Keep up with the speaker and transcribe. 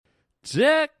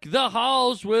Deck the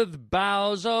halls with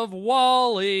boughs of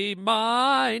Wally.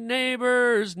 My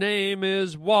neighbor's name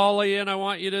is Wally, and I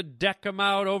want you to deck him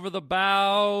out over the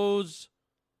boughs.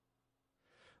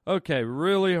 Okay,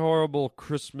 really horrible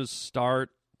Christmas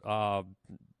start.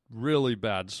 Really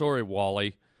bad. Sorry,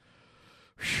 Wally.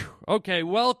 Whew. Okay,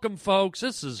 welcome, folks.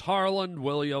 This is Harland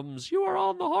Williams. You are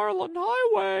on the Harland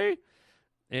Highway.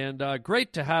 And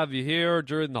great to have you here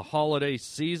during the holiday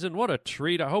season. What a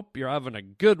treat. I hope you're having a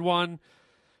good one.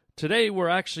 Today we're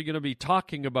actually going to be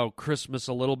talking about Christmas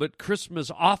a little bit. Christmas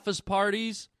office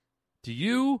parties. Do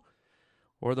you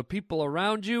or the people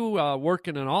around you work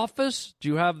in an office? Do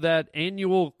you have that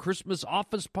annual Christmas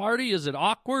office party? Is it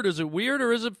awkward? Is it weird?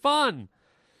 Or is it fun?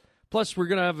 Plus, we're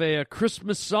going to have a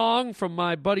Christmas song from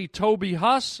my buddy Toby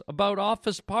Huss about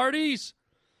office parties.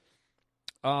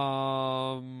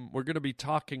 We're going to be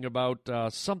talking about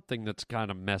something that's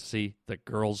kind of messy that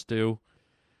girls do,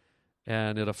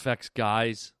 and it affects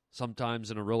guys sometimes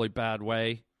in a really bad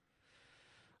way.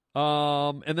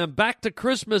 And then back to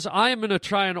Christmas, I am going to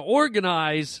try and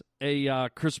organize a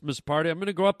Christmas party. I'm going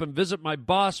to go up and visit my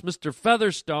boss, Mr.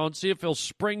 Featherstone, see if he'll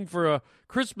spring for a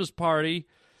Christmas party.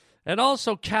 And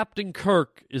also, Cap'n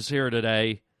Kirk is here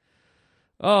today.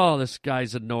 Oh, this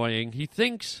guy's annoying. He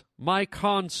thinks my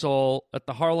console at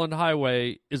the Harland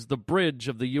Highway is the bridge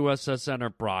of the USS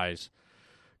Enterprise.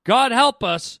 God help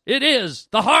us, it is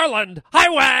the Harland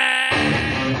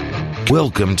Highway!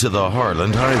 Welcome to the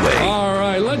Harland Highway. All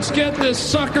right, let's get this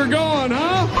sucker going,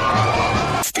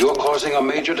 huh? You're causing a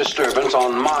major disturbance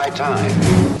on my time.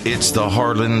 It's the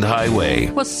Harland Highway.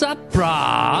 What's up,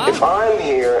 brah? If I'm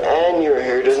here and you're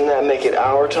here, doesn't that make it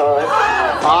our time?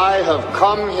 I have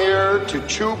come here to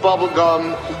chew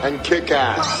bubblegum and kick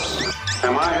ass.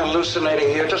 Am I hallucinating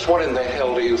here? Just what in the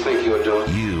hell do you think you're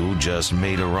doing? You just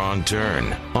made a wrong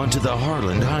turn onto the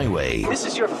Harland Highway. This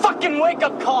is your fucking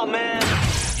wake-up call, man.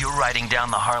 You're riding down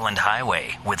the Harland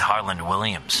Highway with Harland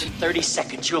Williams. In 30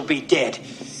 seconds, you'll be dead.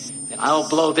 Then I'll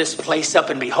blow this place up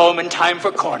and be home in time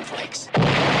for cornflakes.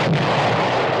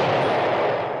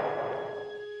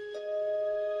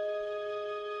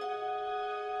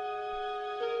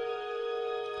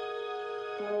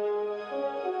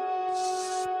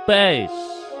 Space,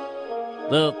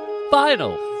 the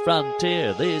final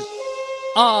frontier. These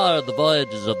are the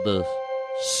voyages of the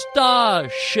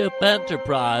Starship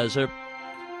Enterprise, her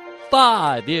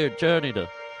 5-year journey to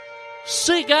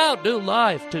seek out new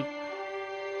life, to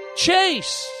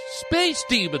chase space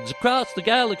demons across the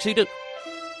galaxy, to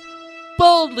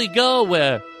boldly go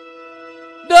where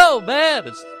no man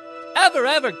has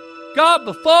ever gone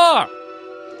before.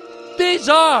 These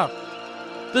are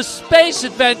the space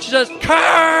adventures of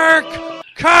Kirk!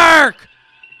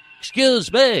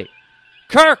 Excuse me.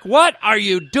 Kirk, what are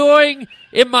you doing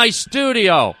in my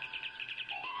studio?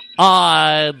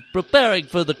 I'm preparing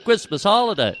for the Christmas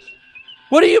holidays.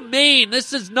 What do you mean?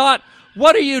 This is not...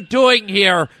 What are you doing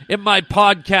here in my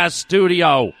podcast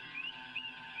studio?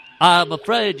 I'm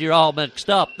afraid you're all mixed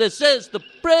up. This is the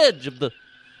bridge of the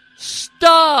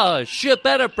Starship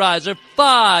Enterprise, her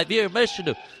 5-year mission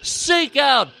to seek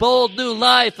out bold new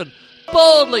life and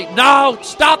boldly... No!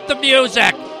 Stop the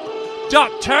music!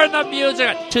 Don't turn the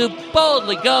music... To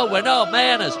boldly go where no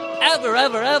man has ever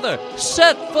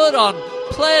set foot on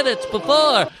planets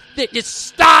before. Just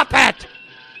stop it!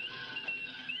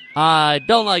 I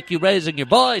don't like you raising your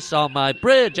voice on my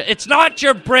bridge. It's not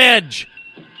your bridge!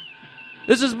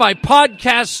 This is my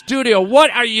podcast studio. What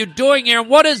are you doing here?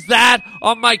 What is that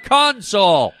on my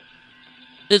console?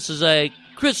 This is a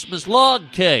Christmas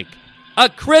log cake. A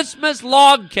Christmas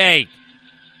log cake.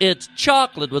 It's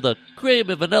chocolate with a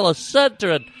creamy vanilla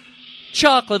center and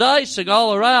chocolate icing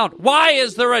all around. Why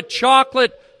is there a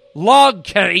chocolate log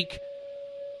cake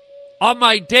on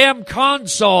my damn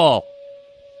console?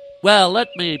 Well, let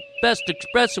me best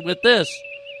express it with this.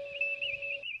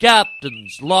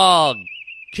 Captain's log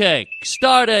cake.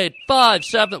 Stardate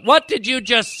 5-7. What did you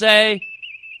just say?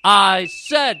 I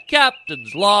said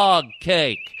Captain's log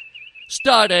cake.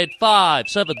 Stardate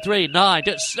 5739.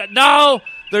 No,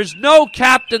 there's no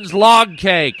Captain's log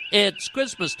cake. It's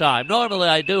Christmas time. Normally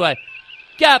I do a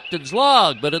Captain's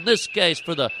log, but in this case,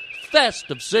 for the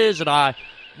festive season, I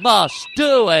must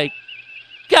do a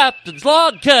Captain's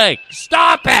log cake.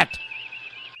 Stop it!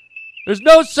 There's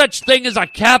no such thing as a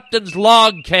Captain's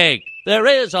log cake. There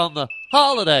is on the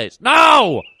holidays.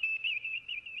 No!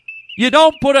 You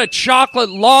don't put a chocolate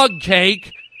log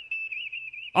cake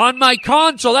on my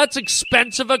console. That's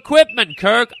expensive equipment,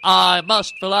 Kirk. I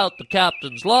must fill out the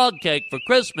Captain's log cake for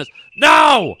Christmas.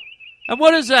 No! And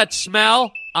what is that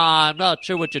smell? I'm not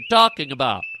sure what you're talking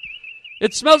about.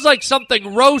 It smells like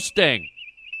something roasting.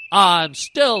 I'm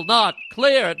still not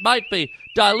clear. It might be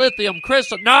dilithium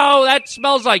crystal. No, that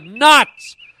smells like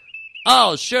nuts.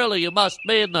 Oh, surely you must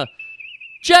mean the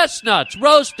chestnuts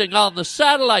roasting on the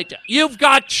satellite. You've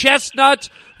got chestnuts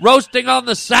roasting on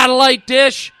the satellite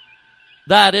dish?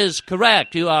 That is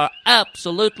correct. You are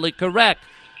absolutely correct.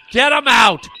 Get them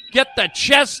out. Get the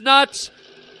chestnuts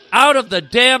out of the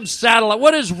damn satellite.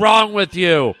 What is wrong with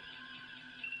you?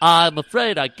 I'm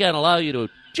afraid I can't allow you to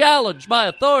challenge my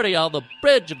authority on the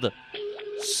bridge of the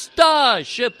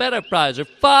Starship Enterprise, or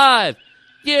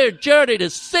 5-year journey to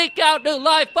seek out new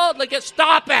life only.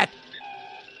 Stop it!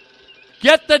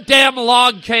 Get the damn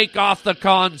log cake off the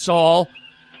console.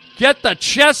 Get the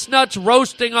chestnuts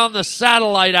roasting on the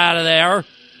satellite out of there.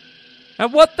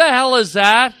 And what the hell is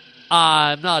that?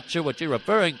 I'm not sure what you're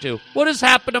referring to. What has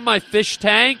happened to my fish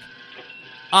tank?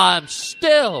 I'm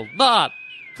still not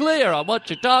clear on what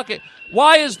you're talking.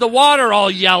 Why is the water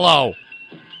all yellow?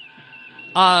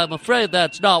 I'm afraid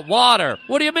that's not water.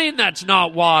 What do you mean that's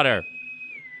not water?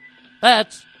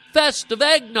 That's festive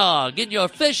eggnog in your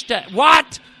fish tank.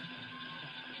 What?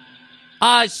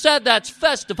 I said that's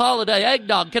festive holiday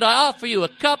eggnog. Can I offer you a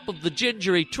cup of the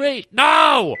gingery treat?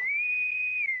 No!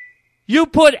 You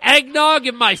put eggnog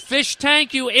in my fish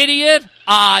tank, you idiot?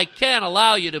 I can't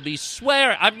allow you to be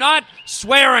swearing. I'm not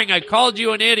swearing. I called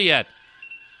you an idiot.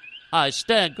 I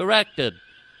stand corrected.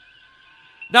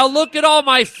 Now look at all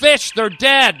my fish. They're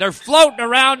dead. They're floating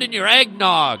around in your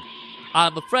eggnog.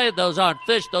 I'm afraid those aren't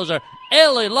fish. Those are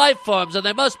alien life forms, and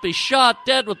they must be shot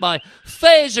dead with my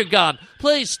phaser gun.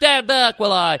 Please stand back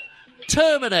while I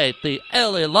terminate the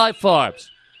alien life forms.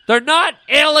 They're not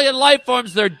alien life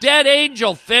forms. They're dead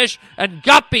angel fish and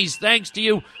guppies, thanks to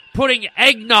you putting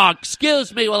eggnog.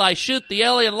 Excuse me while I shoot the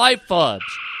alien life forms.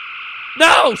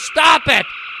 No, stop it.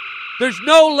 There's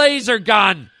no laser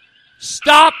gun.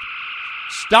 Stop.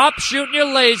 Stop shooting your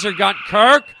laser gun,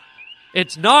 Kirk.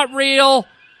 It's not real.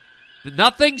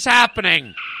 Nothing's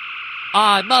happening.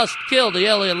 I must kill the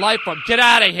alien life form. Get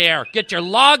out of here. Get your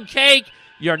log cake,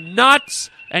 your nuts,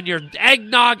 and your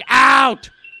eggnog out.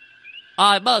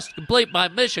 I must complete my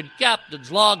mission,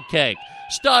 Captain's log cake.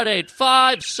 Stardate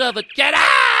 5-7. Get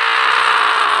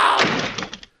out!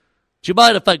 Do you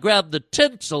mind if I grab the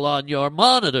tinsel on your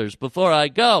monitors before I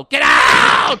go? Get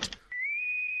out!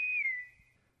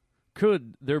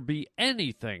 Could there be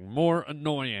anything more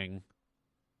annoying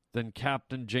than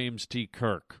Captain James T.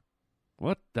 Kirk?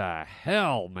 What the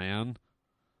hell, man?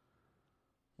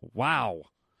 Wow.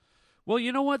 Well,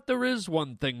 you know what? There is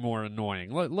one thing more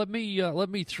annoying. Let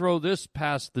me throw this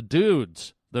past the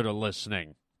dudes that are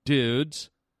listening. Dudes,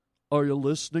 are you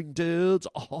listening, dudes?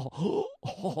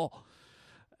 Oh.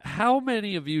 How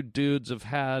many of you dudes have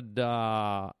had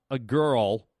a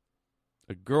girlfriend,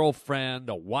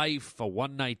 a wife, a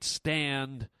one-night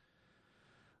stand,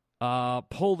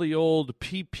 pull the old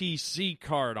PPC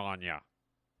card on you?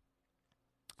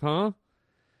 Huh?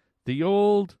 The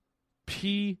old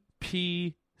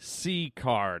PPC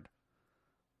card.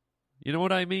 You know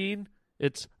what I mean?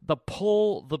 It's the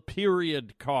pull the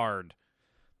period card.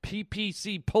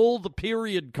 PPC, pull the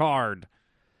period card.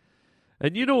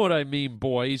 And you know what I mean,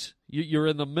 boys. You're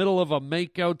in the middle of a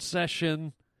makeout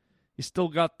session. You still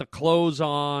got the clothes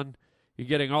on. You're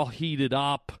getting all heated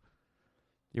up.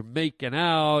 You're making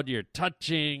out. You're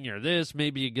touching. You're this.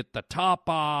 Maybe you get the top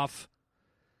off.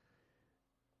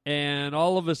 And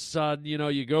all of a sudden,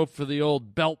 you go for the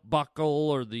old belt buckle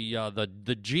or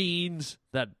the jeans,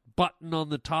 that button on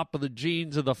the top of the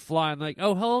jeans of the fly. And like,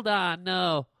 oh, hold on,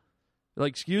 no. You're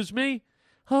like, excuse me?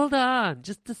 Hold on,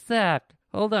 just a sec.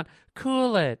 Hold on.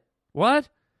 Cool it. What?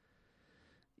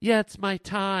 Yeah, it's my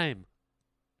time.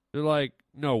 They're like,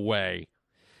 no way.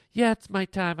 Yeah, it's my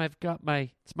time.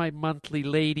 It's my monthly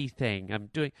lady thing.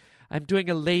 I'm doing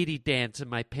a lady dance in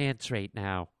my pants right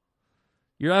now.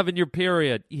 You're having your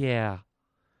period. Yeah.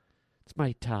 It's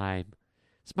my time.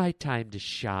 It's my time to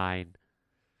shine.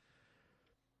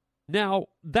 Now,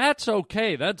 that's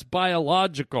okay. That's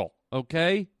biological,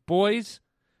 okay, boys?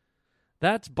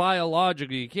 That's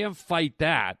biological. You can't fight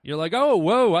that. You're like, oh,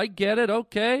 whoa, I get it.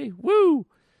 Okay, woo.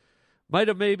 Might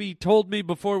have maybe told me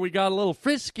before we got a little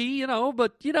frisky,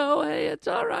 but, hey, it's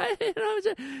all right.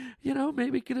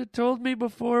 Maybe could have told me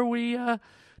before we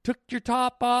took your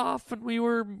top off and we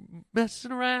were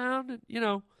messing around.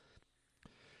 And,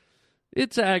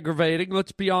 it's aggravating,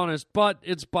 let's be honest, but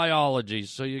it's biology.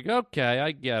 So you go, okay,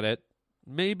 I get it.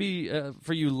 Maybe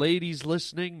for you ladies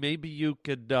listening, maybe you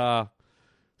could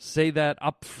say that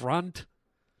up front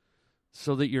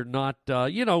so that you're not,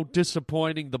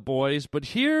 disappointing the boys. But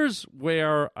here's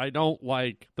where I don't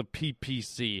like the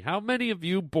PPC. How many of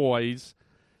you boys,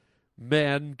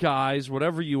 men, guys,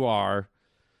 whatever you are,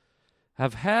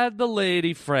 have had the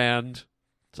lady friend.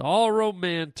 It's all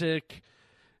romantic.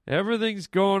 Everything's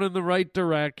going in the right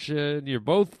direction. You're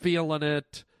both feeling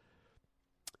it.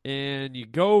 And you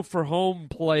go for home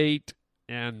plate,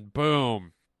 and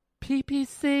boom,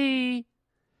 PPC.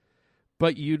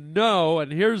 But you know,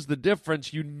 and here's the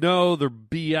difference, you know they're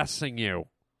BSing you.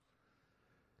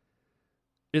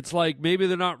 It's like maybe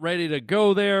they're not ready to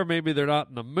go there. Maybe they're not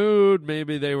in the mood.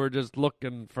 Maybe they were just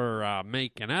looking for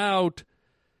making out.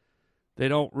 They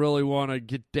don't really want to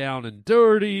get down and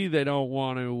dirty. They don't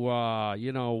want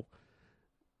to,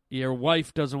 your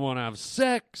wife doesn't want to have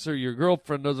sex, or your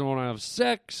girlfriend doesn't want to have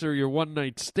sex, or your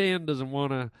one-night stand doesn't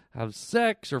want to have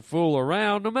sex or fool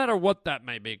around, no matter what that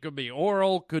may be. It could be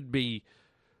oral, could be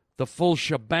the full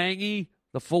shebangy,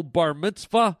 the full bar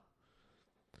mitzvah.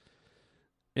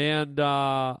 And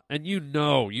you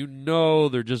know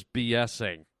they're just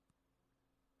BSing.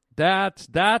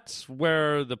 That's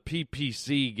where the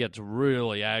PPC gets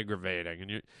really aggravating.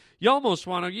 And you almost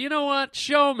want to, you know what,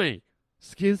 show me.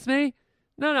 Excuse me?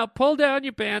 No, pull down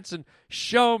your pants and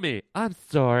show me. I'm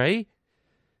sorry.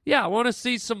 Yeah, I want to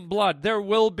see some blood. There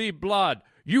will be blood.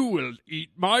 You will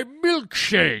eat my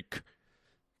milkshake.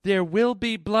 There will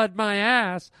be blood my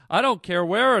ass. I don't care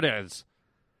where it is.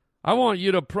 I want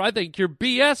you to, I think you're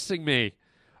BSing me.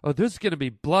 Oh, there's going to be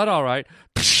blood, all right.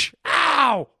 Psh,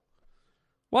 ow!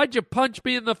 Why'd you punch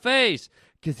me in the face?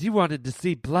 Because you wanted to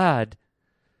see blood.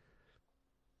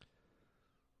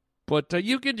 But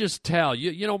you can just tell.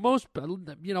 Most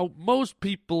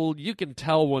people, you can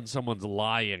tell when someone's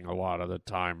lying a lot of the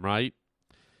time, right?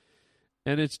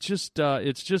 And it's just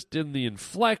in the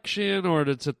inflection, or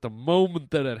it's at the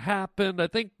moment that it happened. I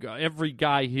think every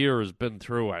guy here has been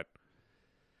through it.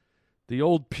 The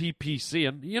old PPC.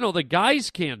 And, the guys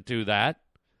can't do that.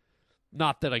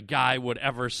 Not that a guy would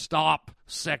ever stop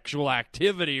sexual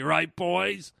activity, right,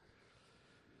 boys?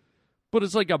 But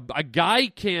it's like a guy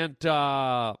can't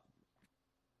pull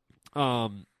a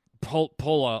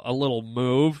little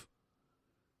move.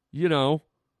 You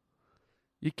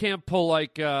can't pull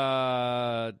like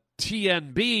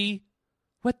TNB.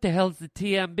 What the hell's the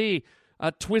TNB?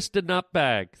 A twisted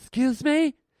nutbag. Excuse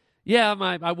me? Yeah,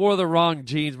 I wore the wrong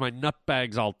jeans. My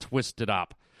nutbag's all twisted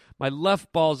up. My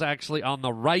left ball's actually on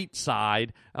the right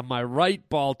side, and my right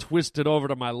ball twisted over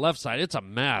to my left side. It's a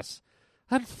mess.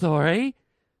 I'm sorry.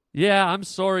 Yeah, I'm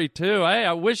sorry too. Hey,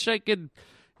 I wish I could,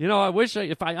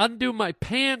 if I undo my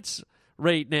pants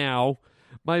right now,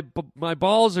 my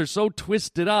balls are so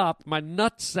twisted up, my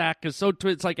nutsack is so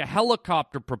twisted, it's like a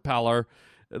helicopter propeller.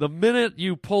 The minute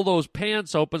you pull those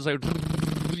pants open, it's like,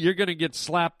 you're going to get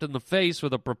slapped in the face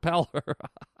with a propeller.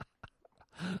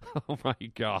 Oh, my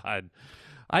God.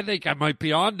 I think I might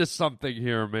be onto something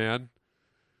here, man.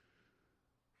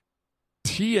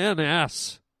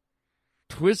 TNS.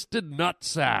 Twisted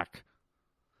nutsack.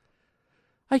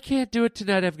 I can't do it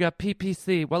tonight. I've got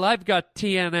PPC. Well, I've got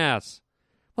TNS.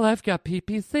 Well, I've got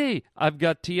PPC. I've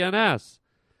got TNS.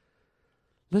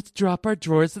 Let's drop our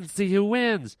drawers and see who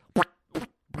wins.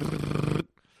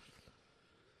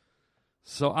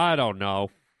 So I don't know.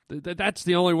 That's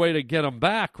the only way to get them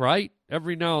back, right?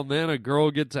 Every now and then a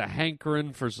girl gets a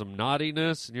hankering for some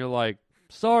naughtiness, and you're like,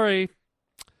 sorry.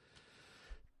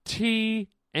 TNS.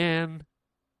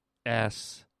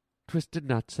 Twisted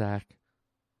nutsack.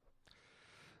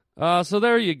 So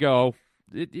there you go.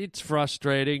 It's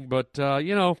frustrating, but,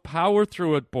 power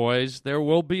through it, boys. There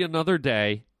will be another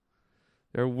day.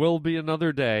 There will be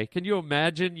another day. Can you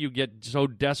imagine you get so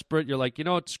desperate, you're like,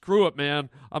 what, screw it, man.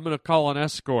 I'm going to call an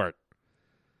escort.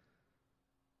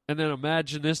 And then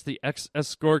imagine this, the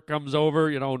escort comes over,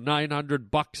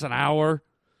 $900 an hour.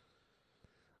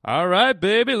 All right,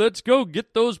 baby, let's go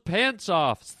get those pants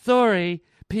off. Sorry,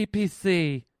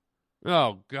 PPC.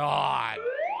 Oh, God.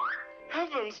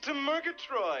 Heavens to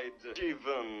Murgatroyd,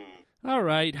 Stephen. All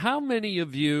right, how many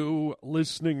of you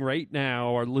listening right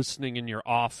now are listening in your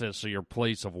office or your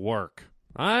place of work?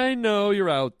 I know you're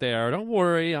out there. Don't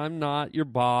worry, I'm not your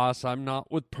boss. I'm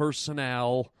not with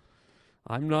personnel.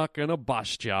 I'm not going to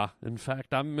bust you. In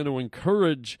fact, I'm going to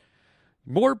encourage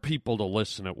more people to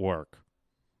listen at work.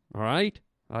 All right?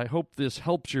 I hope this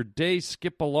helps your day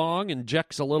skip along,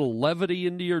 injects a little levity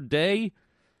into your day,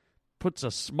 puts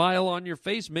a smile on your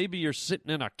face. Maybe you're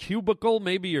sitting in a cubicle.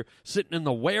 Maybe you're sitting in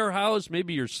the warehouse.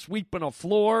 Maybe you're sweeping a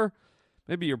floor.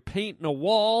 Maybe you're painting a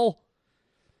wall.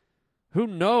 Who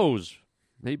knows?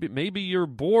 Maybe you're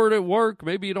bored at work.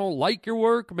 Maybe you don't like your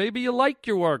work. Maybe you like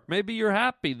your work. Maybe you're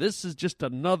happy. This is just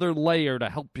another layer to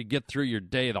help you get through your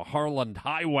day, the Harland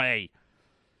Highway.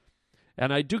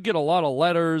 And I do get a lot of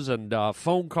letters and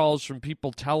phone calls from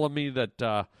people telling me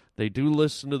that they do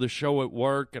listen to the show at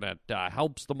work and it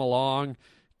helps them along,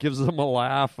 gives them a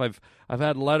laugh. I've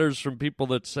had letters from people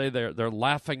that say they're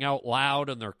laughing out loud,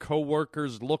 and their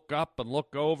coworkers look up and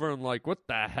look over and like, what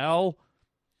the hell?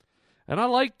 And I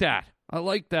like that. I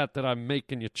like that I'm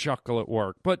making you chuckle at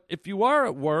work. But if you are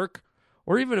at work,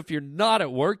 or even if you're not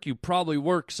at work, you probably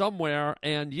work somewhere.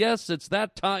 And yes, it's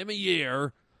that time of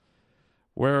year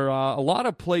where a lot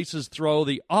of places throw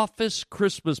the office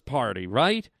Christmas party,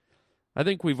 right? I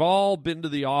think we've all been to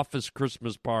the office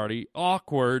Christmas party.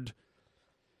 Awkward.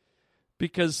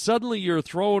 Because suddenly you're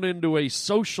thrown into a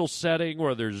social setting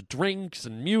where there's drinks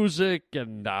and music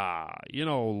and,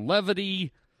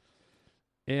 levity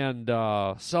and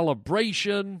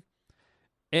celebration.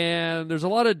 And there's a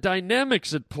lot of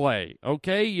dynamics at play,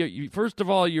 okay? You first of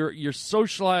all, you're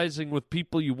socializing with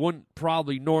people you wouldn't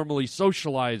probably normally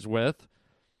socialize with.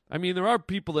 I mean, there are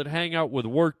people that hang out with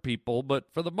work people, but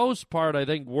for the most part, I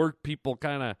think work people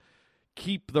kind of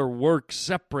keep their work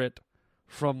separate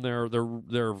from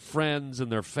their friends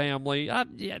and their family.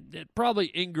 It probably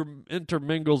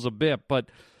intermingles a bit, but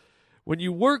when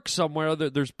you work somewhere,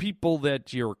 there's people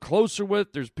that you're closer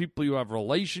with. There's people you have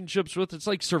relationships with. It's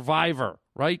like Survivor,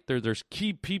 right? There's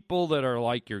key people that are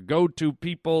like your go-to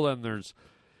people, and there's,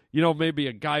 maybe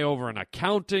a guy over in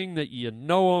accounting that you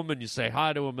know him and you say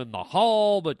hi to him in the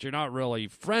hall, but you're not really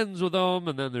friends with him.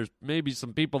 And then there's maybe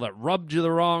some people that rubbed you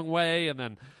the wrong way, and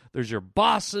then there's your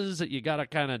bosses that you got to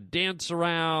kind of dance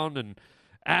around and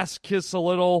ass-kiss a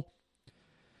little.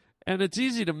 And it's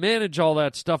easy to manage all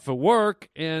that stuff at work,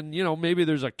 and, maybe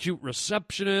there's a cute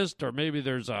receptionist, or maybe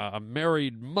there's a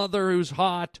married mother who's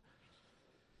hot.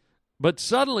 But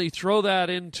suddenly throw that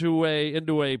into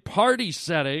a party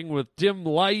setting with dim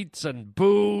lights and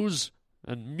booze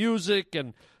and music,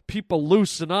 and people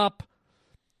loosen up.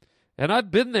 And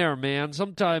I've been there, man.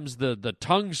 Sometimes the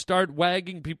tongues start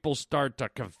wagging, people start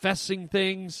confessing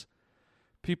things.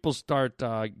 People start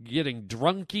getting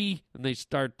drunky, and they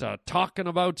start talking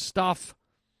about stuff.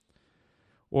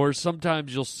 Or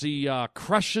sometimes you'll see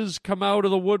crushes come out of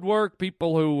the woodwork,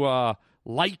 people who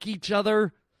like each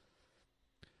other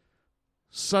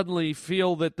suddenly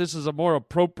feel that this is a more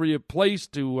appropriate place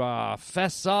to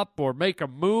fess up or make a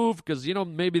move because,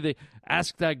 maybe they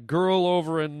ask that girl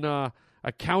over in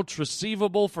accounts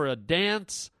receivable for a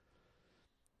dance.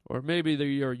 Or maybe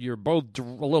you're both a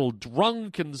little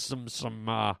drunk and some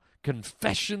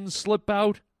confessions slip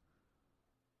out.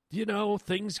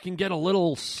 Things can get a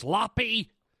little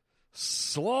sloppy.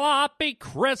 Sloppy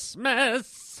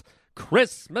Christmas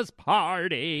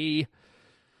party.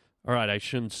 All right, I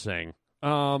shouldn't sing.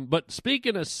 But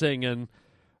speaking of singing,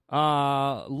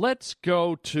 let's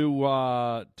go to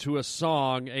a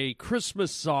song, a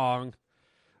Christmas song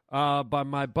by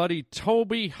my buddy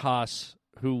Toby Huss,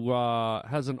 who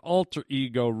has an alter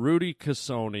ego, Rudy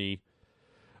Cassoni.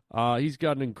 He's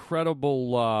got an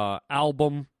incredible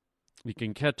album. You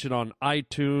can catch it on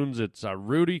iTunes. It's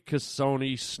Rudy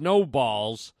Cassoni,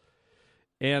 Snowballs.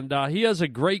 And he has a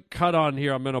great cut on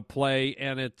here I'm going to play,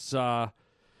 and it's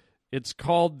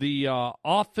called the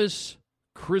Office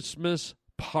Christmas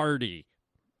Party.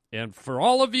 And for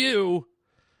all of you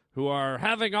who are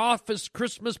having office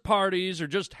Christmas parties or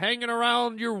just hanging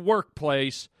around your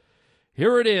workplace,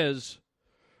 here it is,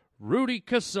 Rudy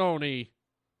Cassoni,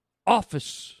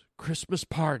 Office Christmas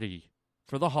Party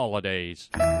for the holidays.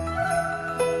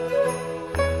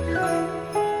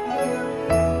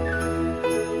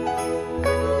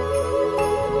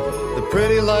 The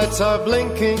pretty lights are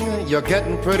blinking, you're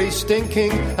getting pretty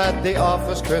stinking at the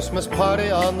office Christmas party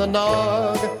on the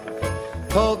nog.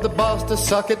 Told the boss to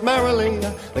suck it merrily,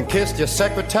 then kissed you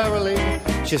secretarily.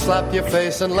 She slapped your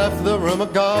face and left the room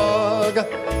agog.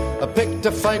 I picked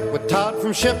a fight with Todd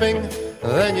from shipping,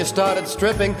 then you started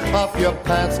stripping off your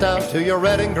pants down to your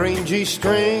red and green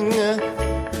G-string.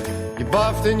 You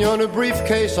barfed in your new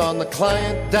briefcase on the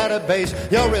client database.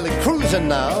 You're really cruising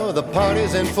now, the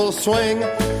party's in full swing,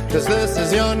 'cause this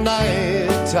is your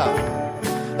night.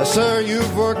 Sir,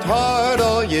 you've worked hard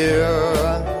all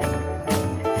year.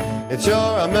 It's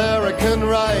your American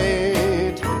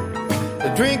right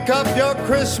to drink up your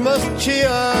Christmas cheer.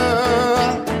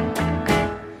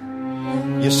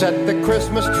 You set the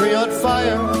Christmas tree on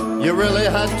fire. You really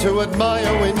had to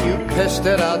admire when you pissed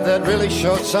it out. That really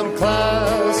showed some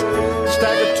class.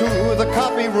 Staggered to the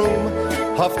copy room,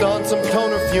 puffed on some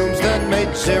toner fumes, then made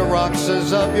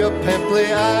Xeroxes of your pimply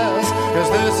ass. 'Cause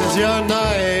this is your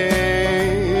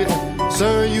night.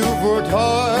 Sir, you've worked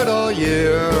hard all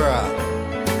year.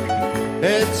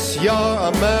 It's your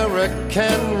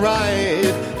American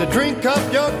right to drink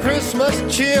up your Christmas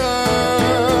cheer.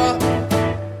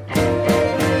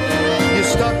 You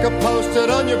stuck a post-it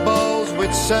on your balls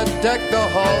which said deck the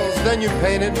halls. Then you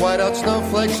painted white-out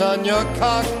snowflakes on your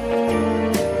cock.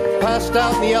 Passed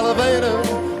out in the elevator,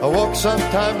 awoke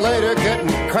sometime later, getting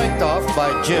cranked off by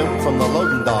Jim from the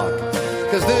loading dock.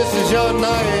 'Cause this is your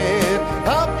night.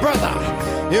 Ah, brother,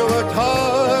 you worked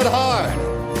hard,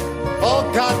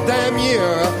 all goddamn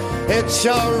year. It's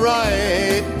your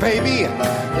right, baby,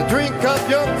 to drink up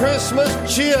your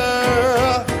Christmas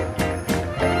cheer.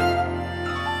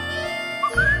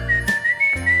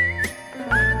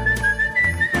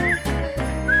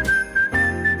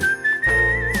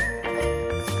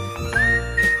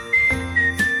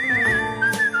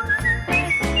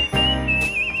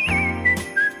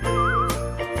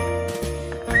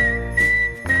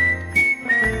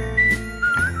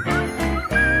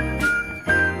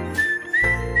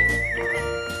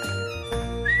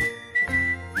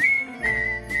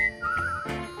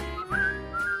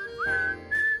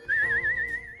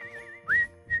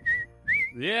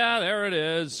 Yeah, there it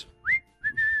is.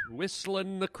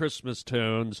 Whistling the Christmas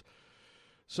tunes.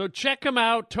 So check him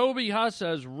out. Toby Huss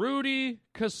as Rudy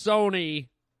Cassoni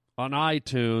on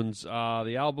iTunes.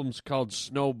 The album's called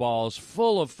Snowballs,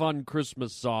 full of fun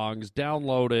Christmas songs.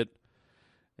 Download it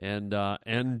and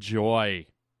enjoy.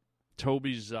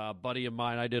 Toby's buddy of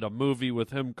mine. I did a movie with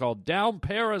him called Down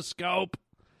Periscope.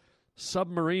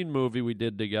 Submarine movie we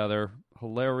did together.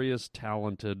 Hilarious,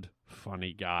 talented,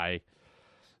 funny guy.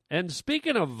 And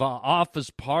speaking of office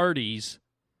parties,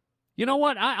 you know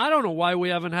what? I don't know why we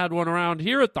haven't had one around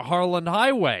here at the Harland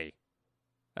Highway.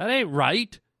 That ain't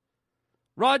right.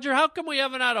 Roger, how come we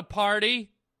haven't had a party?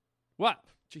 What?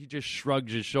 He just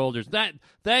shrugs his shoulders.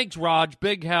 Thanks, Raj.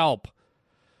 Big help.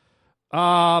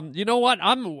 You know what?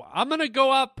 I'm gonna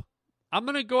go up. I'm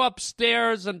gonna go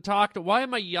upstairs and talk to. Why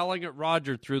am I yelling at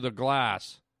Roger through the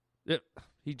glass?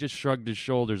 He just shrugged his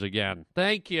shoulders again.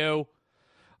 Thank you.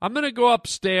 I'm going to go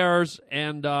upstairs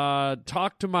and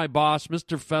talk to my boss,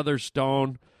 Mr.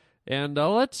 Featherstone, and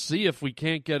let's see if we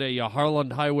can't get a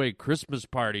Harland Highway Christmas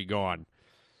party going.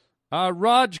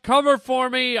 Raj, cover for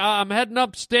me. I'm heading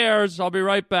upstairs. I'll be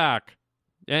right back.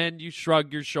 And you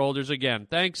shrug your shoulders again.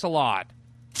 Thanks a lot.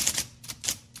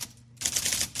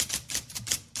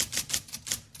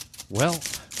 Well,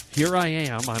 here I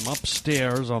am. I'm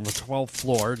upstairs on the 12th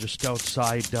floor, just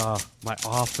outside my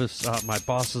office, my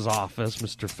boss's office,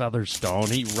 Mr. Featherstone.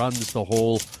 He runs the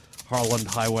whole Harland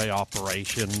Highway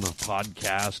operation, the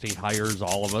podcast. He hires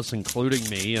all of us, including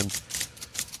me, and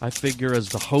I figure as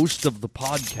the host of the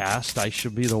podcast, I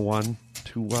should be the one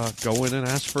to go in and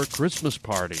ask for a Christmas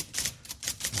party.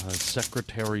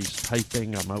 Secretary's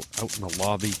typing. I'm out in the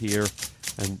lobby here,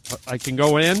 and I can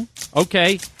go in?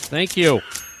 Okay, thank you.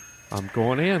 I'm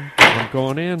going in.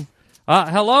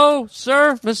 Hello,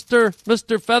 sir?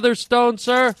 Mr. Featherstone,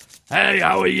 sir? Hey,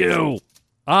 how are you?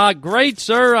 Great,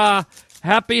 sir.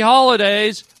 Happy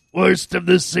holidays. Worst of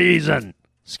the season.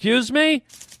 Excuse me?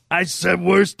 I said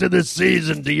worst of the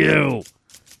season to you.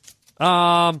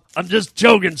 I'm just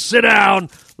joking. Sit down.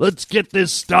 Let's get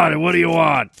this started. What do you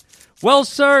want? Well,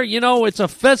 sir, you know, it's a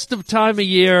festive time of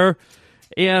year,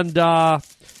 and,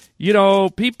 you know,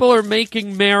 people are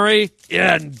making merry.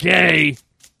 Yeah, and gay.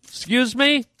 Excuse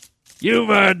me? You've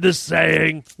heard the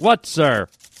saying. What, sir?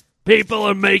 People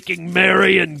are making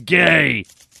merry and gay.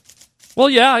 Well,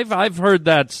 yeah, I've heard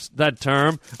that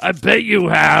term. I bet you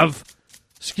have.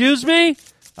 Excuse me?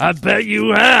 I bet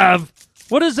you have.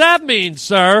 What does that mean,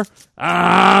 sir?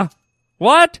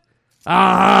 What?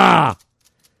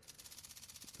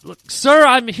 Look, sir,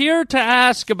 I'm here to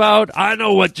ask about... I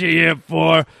know what you're here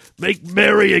for. Make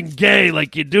merry and gay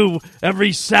like you do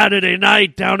every Saturday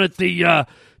night down at the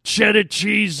cheddar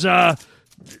cheese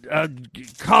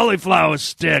cauliflower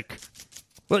stick.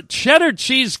 What, cheddar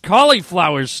cheese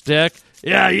cauliflower stick?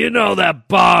 Yeah, you know that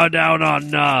bar down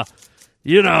on,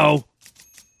 you know.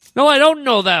 No, I don't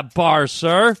know that bar,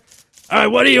 sir. All right,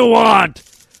 what do you want?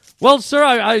 Well, sir,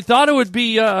 I thought it would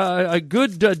be a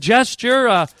good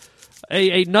gesture,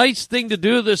 a nice thing to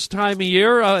do this time of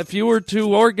year if you were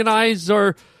to organize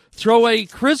or throw a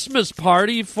Christmas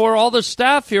party for all the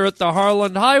staff here at the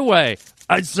Harland Highway.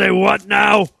 I say what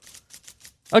now?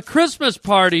 A Christmas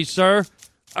party, sir.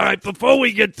 All right, before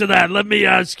we get to that, let me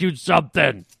ask you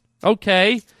something.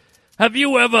 Okay. Have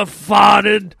you ever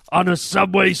farted on a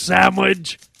Subway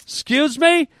sandwich? Excuse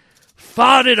me?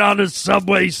 Farted on a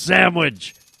Subway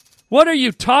sandwich. What are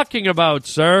you talking about,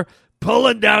 sir?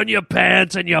 Pulling down your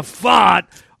pants and you fart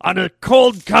on a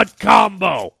cold cut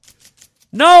combo.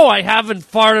 No, I haven't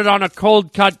farted on a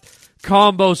cold cut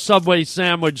combo Subway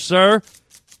sandwich, sir.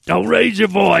 Don't raise your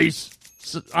voice.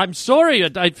 I'm sorry.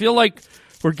 I feel like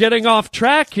we're getting off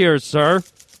track here, sir.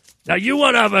 Now, you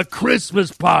want to have a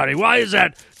Christmas party. Why is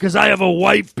that? Because I have a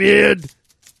white beard?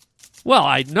 Well,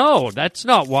 I know. That's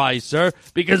not why, sir.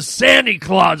 Because Santa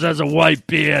Claus has a white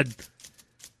beard.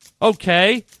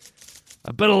 Okay.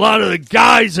 I bet a lot of the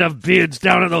guys have beards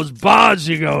down in those bars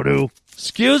you go to.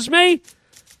 Excuse me?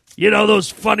 You know those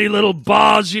funny little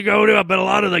bars you go to? I bet a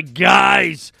lot of the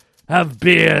guys have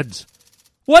beards.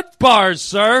 What bars,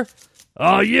 sir?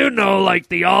 Oh, you know, like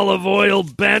the olive oil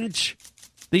bench.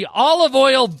 The olive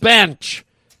oil bench.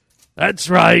 That's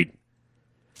right.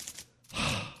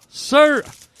 Sir,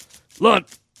 look,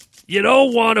 you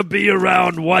don't want to be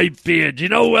around white beards. You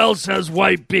know who else has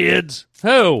white beards?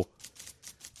 who?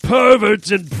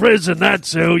 Perverts in prison,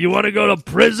 that's who. You want to go to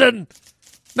prison?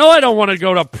 No, I don't want to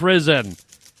go to prison.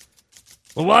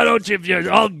 Well, why don't you, if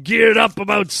you're all geared up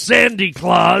about Santa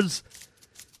Claus,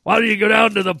 why don't you go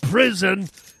down to the prison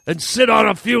and sit on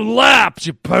a few laps,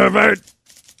 you pervert?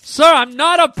 Sir, I'm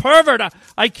not a pervert.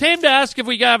 I came to ask if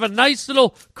we could have a nice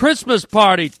little Christmas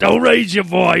party. Don't raise your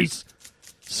voice.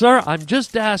 Sir, I'm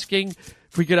just asking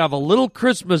if we could have a little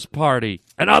Christmas party.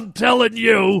 And I'm telling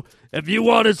you, if you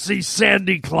want to see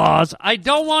Santa Claus... I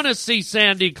don't want to see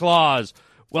Santa Claus.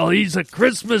 Well, he's a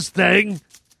Christmas thing.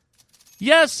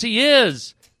 Yes, he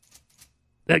is.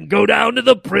 Then go down to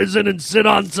the prison and sit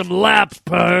on some laps,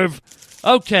 perv.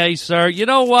 Okay, sir. You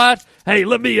know what? Hey,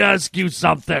 let me ask you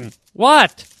something.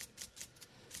 What?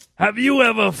 Have you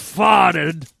ever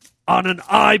farted on an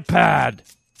iPad?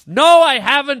 No, I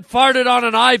haven't farted on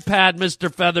an iPad,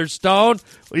 Mr. Featherstone.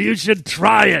 Well, you should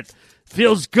try it.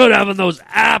 Feels good having those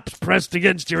apps pressed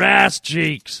against your ass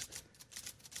cheeks.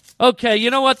 Okay, you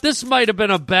know what? This might have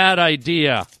been a bad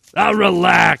idea. Now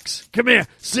relax. Come here.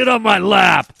 Sit on my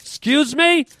lap. Excuse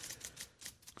me?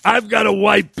 I've got a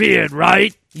white beard,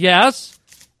 right? Yes.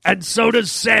 And so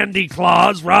does Santa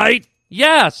Claus, right?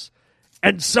 Yes.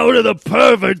 And so do the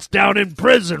perverts down in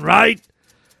prison, right?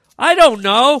 I don't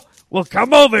know. Well,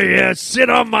 come over here, sit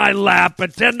on my lap,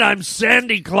 pretend I'm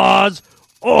Santa Claus,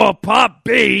 or Pop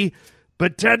B,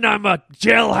 pretend I'm a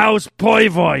jailhouse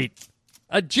poivoid.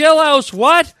 A jailhouse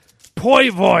what?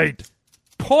 Poivoid.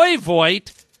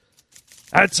 Poivoid?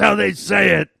 That's how they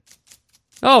say it.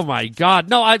 Oh, my God.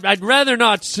 No, I'd rather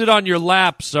not sit on your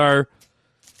lap, sir.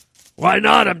 Why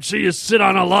not? I'm sure you sit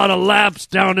on a lot of laps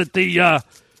down at the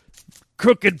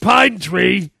Crooked Pine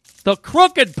Tree. The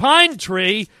Crooked Pine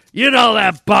Tree? You know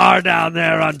that bar down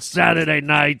there on Saturday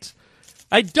nights.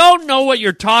 I don't know what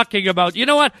you're talking about. You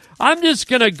know what? I'm just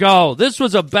going to go. This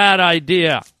was a bad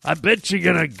idea. I bet you're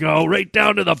going to go right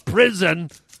down to the prison.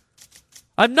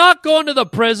 I'm not going to the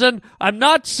prison. I'm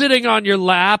not sitting on your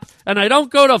lap. And I don't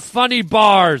go to funny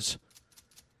bars.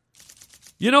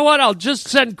 You know what? I'll just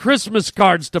send Christmas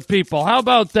cards to people. How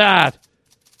about that?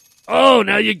 Oh,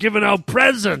 now you're giving out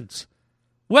presents.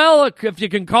 Well, if you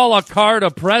can call a card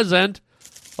a present.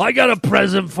 I got a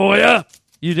present for you.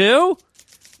 You do?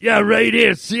 Yeah, right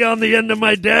here. See on the end of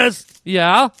my desk?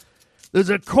 Yeah.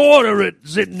 There's a quarter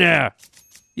sitting there.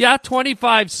 Yeah,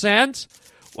 25 cents.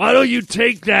 Why don't you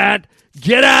take that,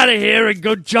 get out of here, and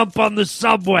go jump on the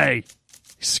subway?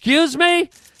 Excuse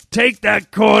me? Take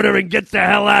that quarter and get the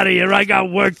hell out of here. I got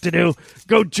work to do.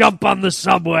 Go jump on the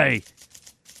subway.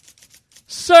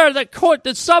 Sir,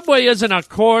 the subway isn't a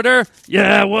quarter.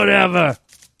 Yeah, whatever.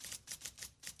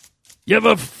 You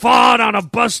ever fart on a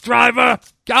bus driver?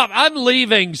 I'm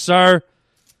leaving, sir.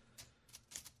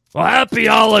 Well, happy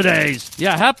holidays.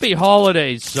 Yeah, happy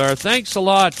holidays, sir. Thanks a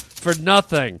lot for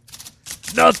nothing.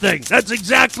 Nothing. That's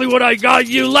exactly what I got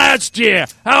you last year.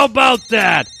 How about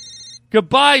that?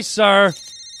 Goodbye, sir.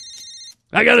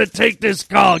 I gotta take this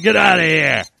call. Get out of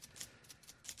here.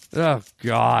 Oh,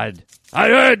 God. I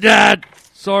heard that.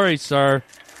 Sorry, sir.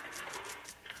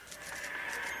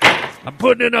 I'm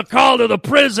putting in a call to the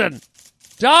prison.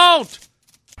 Don't!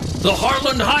 The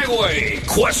Harland Highway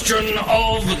question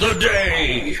of the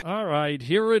day. All right,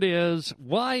 here it is.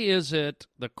 Why is it,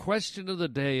 the question of the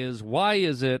day is, why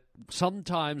is it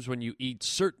sometimes when you eat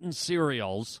certain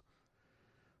cereals,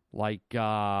 like,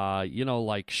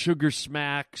 like Sugar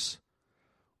Smacks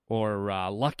or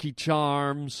Lucky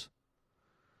Charms,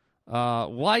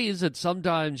 why is it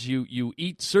sometimes you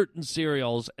eat certain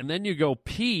cereals and then you go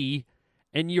pee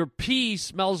and your pee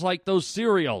smells like those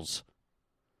cereals?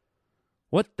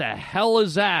 What the hell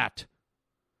is that?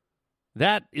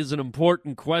 That is an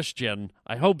important question.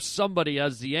 I hope somebody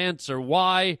has the answer.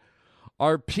 Why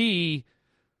our pee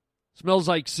smells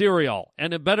like cereal?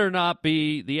 And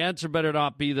the answer better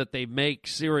not be that they make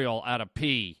cereal out of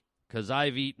pee, because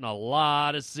I've eaten a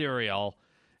lot of cereal,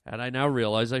 and I now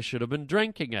realize I should have been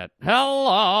drinking it.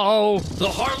 Hello! The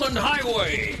Harland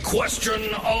Highway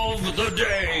question of the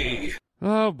day.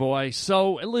 Oh, boy.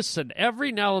 So, listen,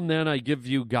 every now and then I give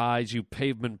you guys, you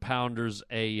pavement pounders,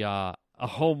 a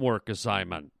homework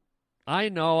assignment. I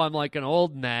know I'm like an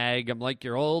old nag. I'm like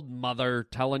your old mother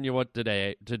telling you what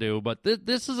to do, but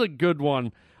this is a good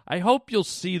one. I hope you'll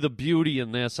see the beauty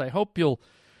in this. I hope you'll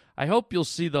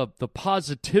see the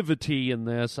positivity in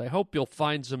this. I hope you'll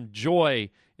find some joy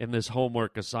in this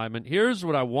homework assignment. Here's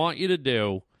what I want you to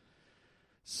do.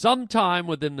 Sometime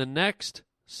within the next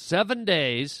 7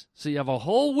 days, so you have a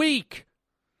whole week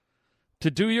to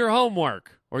do your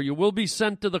homework, or you will be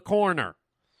sent to the corner.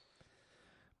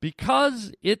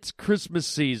 Because it's Christmas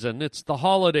season, it's the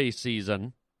holiday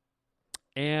season,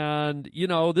 and, you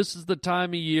know, this is the time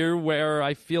of year where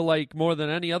I feel like more than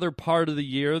any other part of the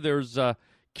year, there's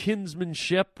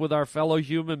kinsmanship with our fellow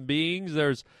human beings.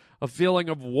 There's a feeling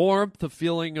of warmth, a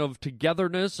feeling of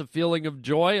togetherness, a feeling of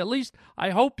joy. At least I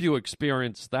hope you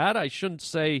experience that. I shouldn't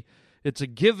say it's a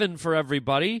given for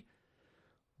everybody,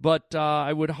 but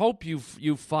I would hope you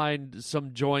find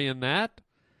some joy in that.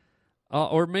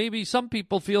 Or maybe some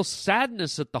people feel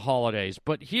sadness at the holidays.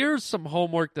 But here's some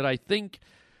homework that I think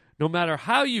no matter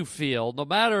how you feel, no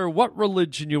matter what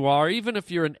religion you are, even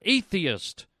if you're an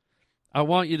atheist, I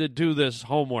want you to do this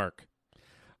homework.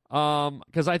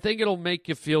 Because I think it'll make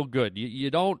you feel good. You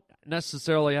don't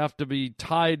necessarily have to be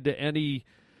tied to any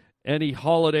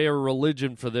holiday or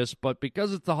religion for this, but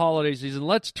because it's the holiday season,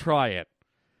 let's try it.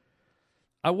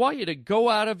 I want you to go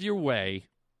out of your way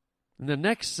in the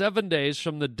next 7 days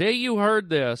from the day you heard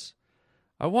this.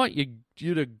 I want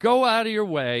you to go out of your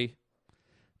way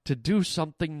to do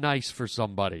something nice for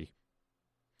somebody.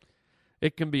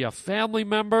 It can be a family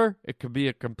member. It can be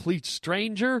a complete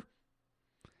stranger.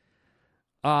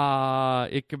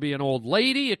 It could be an old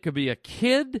lady. It could be a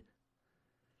kid.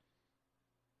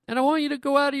 And I want you to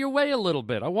go out of your way a little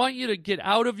bit. I want you to get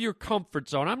out of your comfort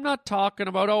zone. I'm not talking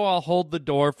about, I'll hold the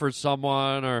door for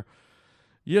someone, or,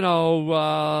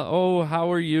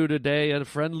 how are you today? A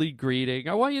friendly greeting.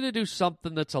 I want you to do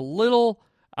something that's a little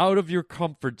out of your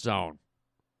comfort zone.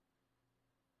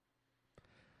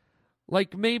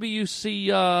 Like maybe you see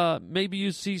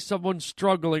someone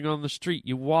struggling on the street.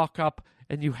 You walk up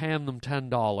and you hand them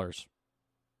 $10.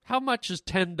 How much is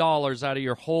 $10 out of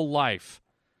your whole life?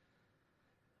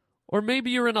 Or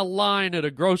maybe you're in a line at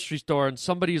a grocery store and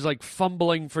somebody's like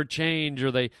fumbling for change,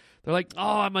 or they're like,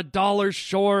 I'm $1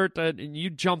 short, and you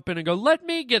jump in and go, let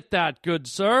me get that, good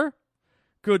sir,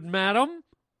 good madam.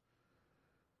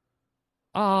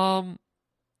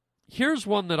 Here's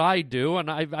one that I do, and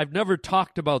I've never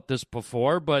talked about this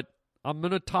before, but I'm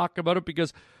going to talk about it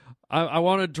because I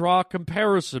want to draw a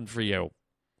comparison for you.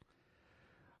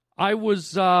 I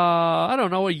was,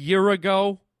 a year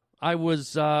ago, I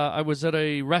was at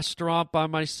a restaurant by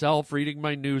myself reading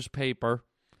my newspaper,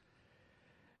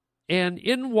 and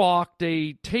in walked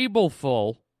a table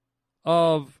full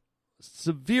of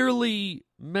severely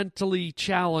mentally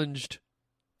challenged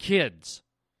kids.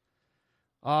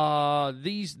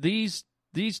 These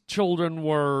children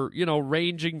were,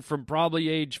 ranging from probably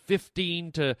age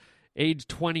 15 to age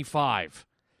 25.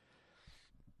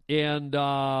 And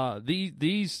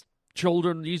these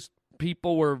children, these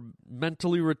people were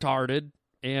mentally retarded,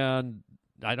 and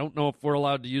I don't know if we're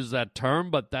allowed to use that term,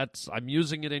 but I'm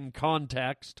using it in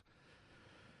context.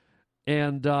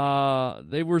 And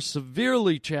they were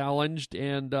severely challenged,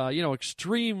 and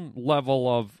extreme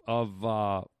level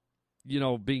of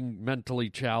being mentally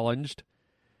challenged.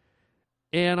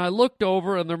 And I looked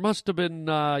over, and there must have been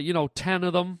 10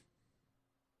 of them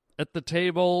at the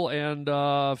table, and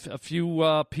a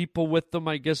few people with them.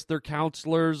 I guess they're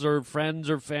counselors or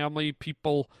friends or family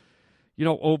people,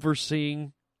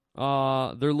 overseeing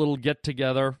their little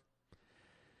get-together.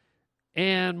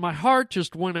 And my heart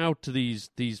just went out to these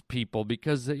people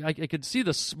because I could see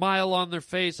the smile on their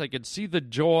face. I could see the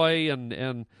joy,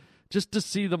 and just to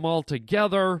see them all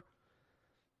together.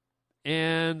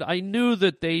 And I knew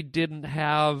that they didn't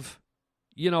have,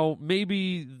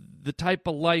 maybe the type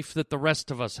of life that the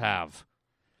rest of us have.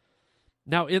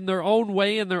 Now, in their own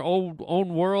way, in their own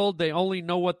world, they only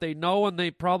know what they know, and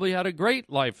they probably had a great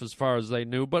life as far as they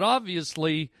knew. But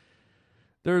obviously,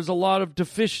 there's a lot of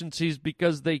deficiencies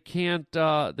because they can't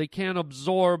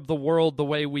absorb the world the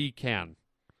way we can.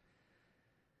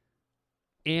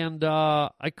 And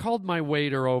I called my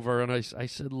waiter over, and I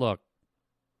said, look,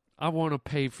 I want to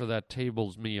pay for that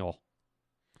table's meal.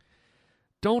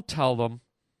 Don't tell them.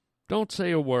 Don't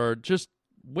say a word. Just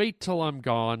wait till I'm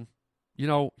gone.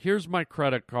 Here's my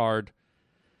credit card.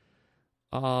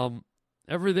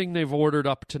 Everything they've ordered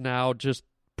up to now, just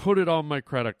put it on my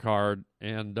credit card.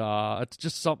 And it's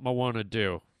just something I want to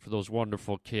do for those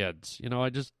wonderful kids.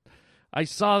 I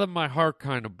saw them, my heart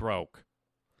kind of broke.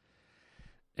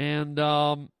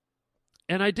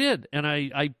 And I did. And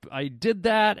I did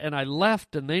that, and I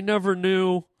left, and they never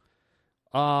knew.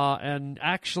 And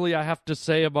actually, I have to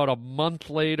say, about a month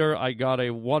later, I got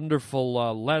a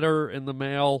wonderful letter in the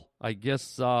mail. I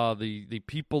guess the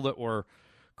people that were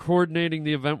coordinating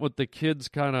the event with the kids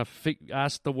kind of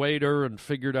asked the waiter and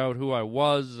figured out who I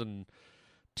was and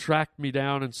tracked me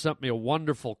down and sent me a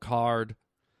wonderful card.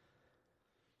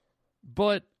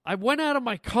 But I went out of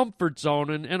my comfort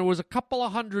zone, and it was a couple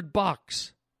of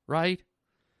 $100, right?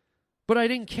 But I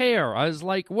didn't care. I was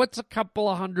like, what's a couple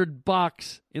of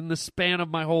 $100 in the span of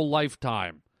my whole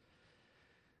lifetime?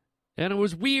 And it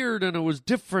was weird, and it was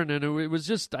different, and it was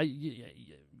just,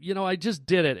 I just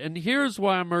did it. And here's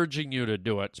why I'm urging you to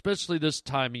do it, especially this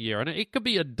time of year. And it could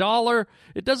be $1.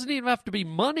 It doesn't even have to be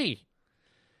money.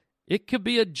 It could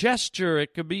be a gesture.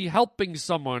 It could be helping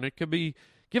someone. It could be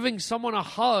giving someone a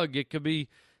hug. It could be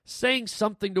saying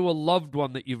something to a loved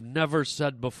one that you've never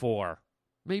said before.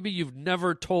 Maybe you've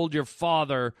never told your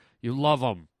father you love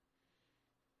him.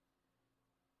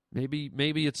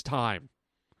 Maybe it's time.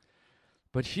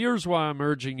 But here's why I'm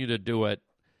urging you to do it.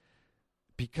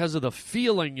 Because of the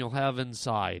feeling you'll have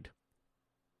inside.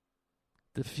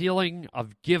 The feeling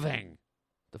of giving.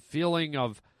 The feeling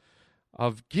of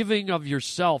giving of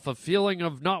yourself. A feeling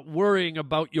of not worrying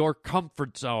about your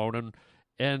comfort zone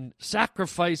and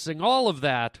sacrificing all of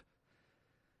that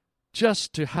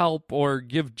just to help or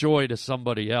give joy to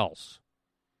somebody else.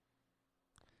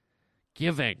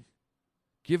 Giving.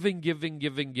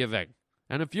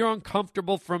 And if you're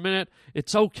uncomfortable for a minute,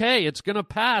 it's okay. It's going to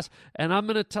pass. And I'm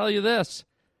going to tell you this.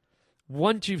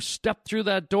 Once you've stepped through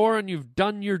that door and you've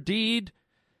done your deed,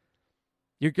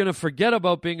 you're going to forget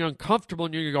about being uncomfortable,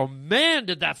 and you're going to go, man,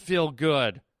 did that feel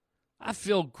good. I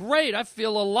feel great. I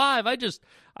feel alive. I just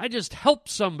helped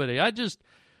somebody. I just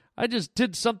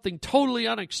did something totally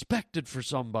unexpected for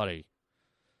somebody.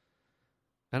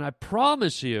 And I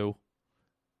promise you,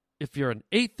 if you're an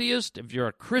atheist, if you're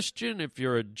a Christian, if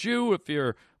you're a Jew, if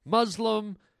you're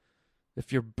Muslim,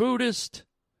 if you're Buddhist,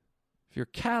 if you're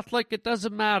Catholic, it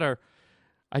doesn't matter.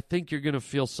 I think you're going to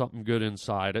feel something good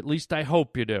inside. At least I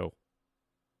hope you do.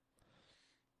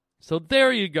 So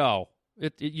there you go.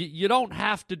 You don't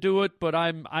have to do it, but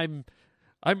I'm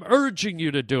urging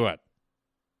you to do it.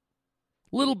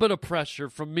 A little bit of pressure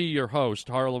from me, your host,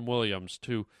 Harland Williams,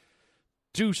 to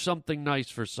do something nice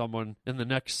for someone in the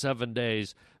next 7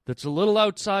 days that's a little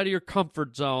outside of your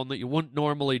comfort zone that you wouldn't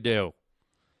normally do.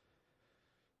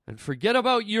 And forget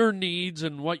about your needs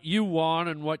and what you want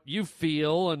and what you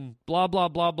feel and blah, blah,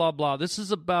 blah, blah, blah. This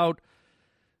is about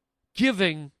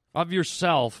giving of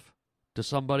yourself to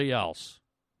somebody else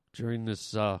during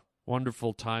this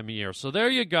wonderful time of year. So there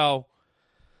you go.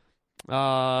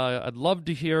 I'd love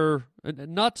to hear,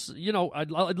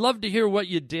 I'd love to hear what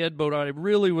you did, but what I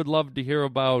really would love to hear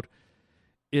about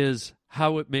is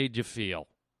how it made you feel.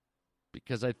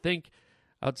 Because I think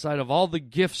outside of all the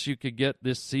gifts you could get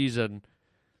this season,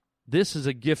 this is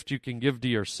a gift you can give to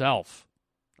yourself.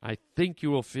 I think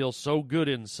you will feel so good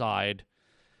inside,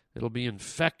 it'll be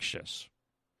infectious.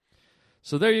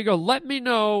 So there you go. Let me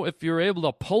know if you're able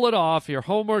to pull it off, your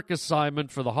homework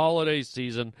assignment for the holiday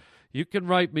season. You can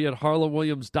write me at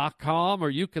harlandwilliams.com, or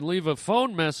you can leave a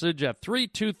phone message at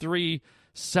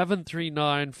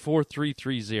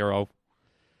 323-739-4330.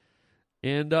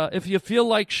 And if you feel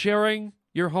like sharing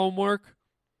your homework,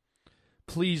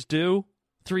 please do.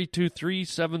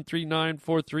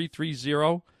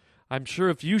 323-739-4330. I'm sure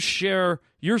if you share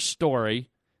your story,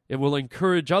 it will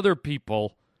encourage other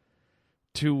people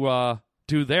to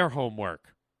do their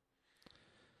homework.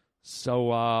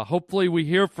 So hopefully we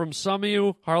hear from some of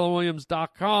you,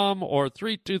 harlandwilliams.com or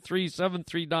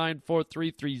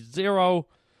 323-739-4330.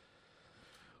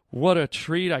 What a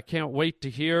treat. I can't wait to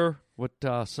hear what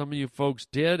some of you folks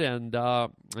did. And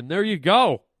there you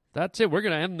go. That's it. We're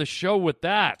going to end the show with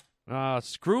that.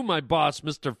 Screw my boss,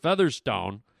 Mr.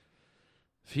 Featherstone.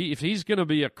 If he's going to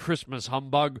be a Christmas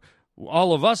humbug,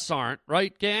 all of us aren't,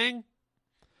 right, gang?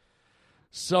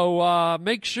 So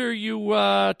make sure you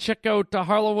check out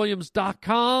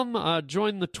harlandwilliams.com.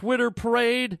 Join the Twitter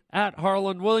parade at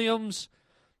Harland Williams.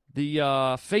 The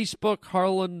Facebook,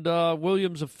 Harland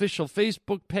Williams official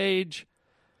Facebook page.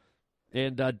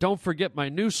 And don't forget, my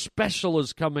new special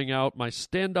is coming out, my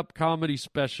stand-up comedy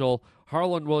special,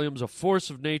 Harland Williams, A Force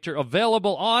of Nature,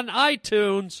 available on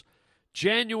iTunes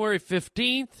January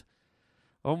 15th.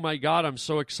 Oh, my God, I'm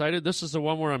so excited. This is the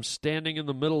one where I'm standing in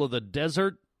the middle of the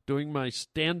desert doing my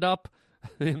stand-up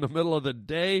in the middle of the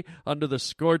day under the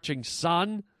scorching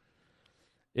sun.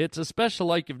 It's a special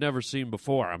like you've never seen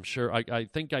before, I'm sure. I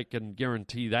think I can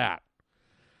guarantee that.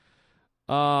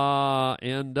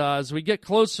 And as we get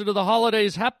closer to the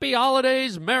holidays, happy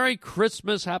holidays, Merry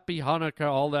Christmas, Happy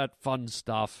Hanukkah, all that fun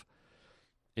stuff.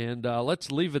 And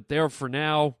let's leave it there for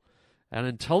now. And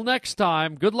until next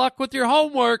time, good luck with your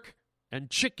homework and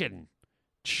chicken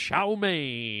chow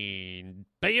mein,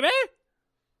 baby.